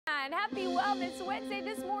everyone. Happy Wellness Wednesday.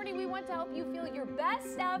 This morning we want to help you feel your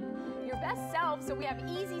best self. So we have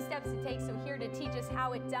easy steps to take. So here to teach us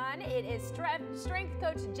how it's done, it is strength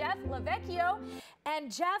coach Jeff LoVecchio.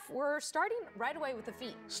 And Jeff, we're starting right away with the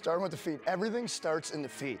feet. Starting with the feet. Everything starts in the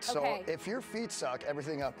feet. Okay. So if your feet suck,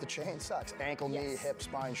 everything up the chain sucks. Ankle, knee, hip,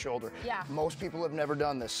 spine, shoulder. Yeah. Most people have never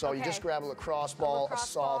done this. So you just grab a lacrosse ball, a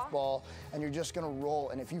softball, and you're just gonna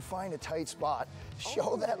roll. And if you find a tight spot,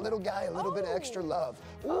 show that little guy a little bit extra love.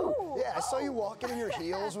 Ooh, yeah, I saw you walking in your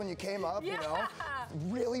heels when you came up, you know.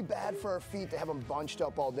 Really bad for our feet to have them bunched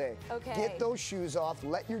up all day. Okay. Get those shoes off,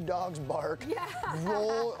 let your dogs bark,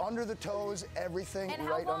 roll under the toes, everything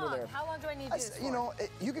right under there. How long do I need to do this for? You know,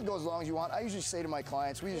 you could go as long as you want. I usually say to my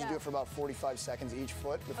clients, we usually do it for about 45 seconds each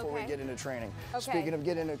foot before we get into training. Speaking of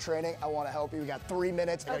getting into training, I want to help you. We got 3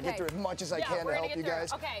 minutes. I gotta get through as much as I can to help you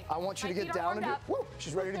guys. I want you to get down into,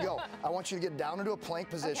 she's ready to go. I want you to get down into a plank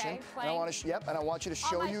position. And I want to, and I want you to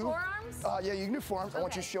show you. Forearms? Yeah, you can do forearms. I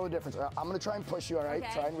want you to show the difference. I'm gonna try and push you, all right?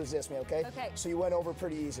 Try and resist me, okay? So you went over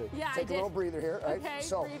pretty easy. Take a little breather here, all right?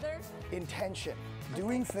 So, intention.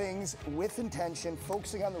 Doing things with intention,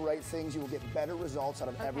 focusing on the right things, you will get better results out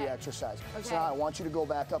of every exercise. So now I want you to go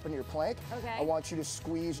back up into your plank. I want you to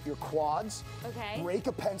squeeze your quads. Break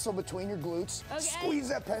a pencil between your glutes. Squeeze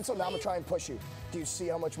that pencil. Now I'm gonna try and push you. Do you see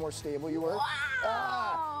how much more stable you were?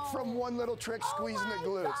 From one little trick, squeezing the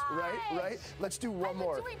glutes, right? Let's do one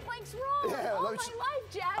more. I've been doing planks wrong all my life,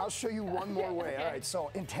 Jeff. I'll show you one more way. All right, so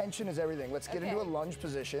intention is everything. Let's get into a lunge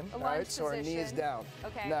position. All right, so our knee is down.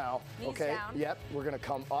 Now, down. we're gonna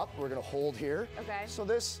come up. We're gonna hold here. So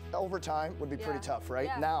this, over time, would be pretty tough, right?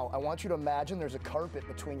 Now, I want you to imagine there's a carpet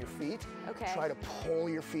between your feet. Try to pull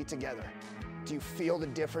your feet together. Do you feel the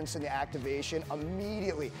difference in the activation?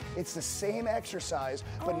 Immediately. It's the same exercise,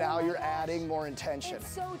 but now you're adding more intention.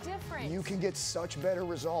 It's so different. You can get such better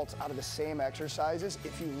results out of the same exercises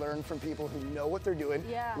if you learn from people who know what they're doing,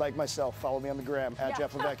 like myself. Follow me on the gram, at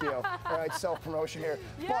Jeff LoVecchio. All right, self-promotion here.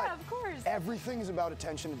 But of course. Everything is about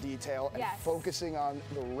attention to detail and focusing on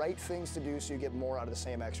the right things to do so you get more out of the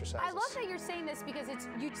same exercises. I love that you're saying this because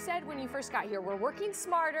you said when you first got here, we're working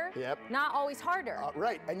smarter, not always harder.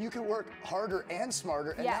 Right, and you can work harder and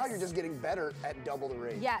smarter, and now you're just getting better at double the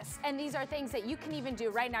rate. Yes, and these are things that you can even do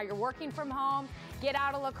right now. You're working from home, get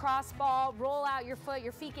out a lacrosse ball, roll out your foot,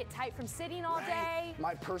 your feet get tight from sitting all day.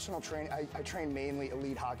 My personal training, I train mainly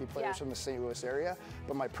elite hockey players from the St. Louis area,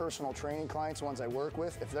 but my personal training clients, the ones I work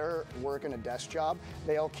with, if they're working a desk job,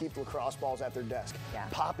 they all keep lacrosse balls at their desk.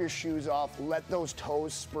 Pop your shoes off, let those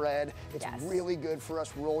toes spread. It's really good for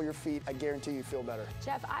us. Roll your feet. I guarantee you feel better.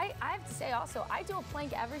 Jeff, I have to say also, I do a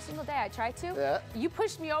plank every single day. I try to. You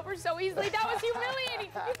pushed me over so easily. That was humiliating.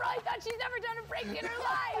 You probably thought she's never done a break in her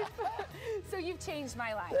life. So you've changed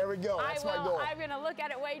my life. There we go. That's my goal. I'm going to look at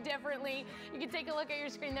it way differently. You can take a look at your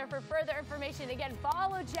screen there for further information. Again,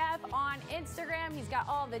 follow Jeff on Instagram. He's got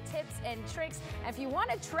all the tips and tricks. And if you want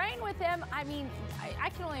to train with him, I mean, I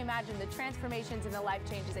can only imagine the transformations and the life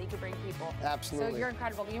changes that you could bring people. Absolutely. So you're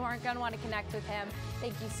incredible. You aren't going to want to connect with him.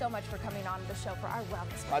 Thank you so much for coming on the show for our Wellness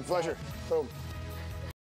Wednesday. My pleasure. Boom.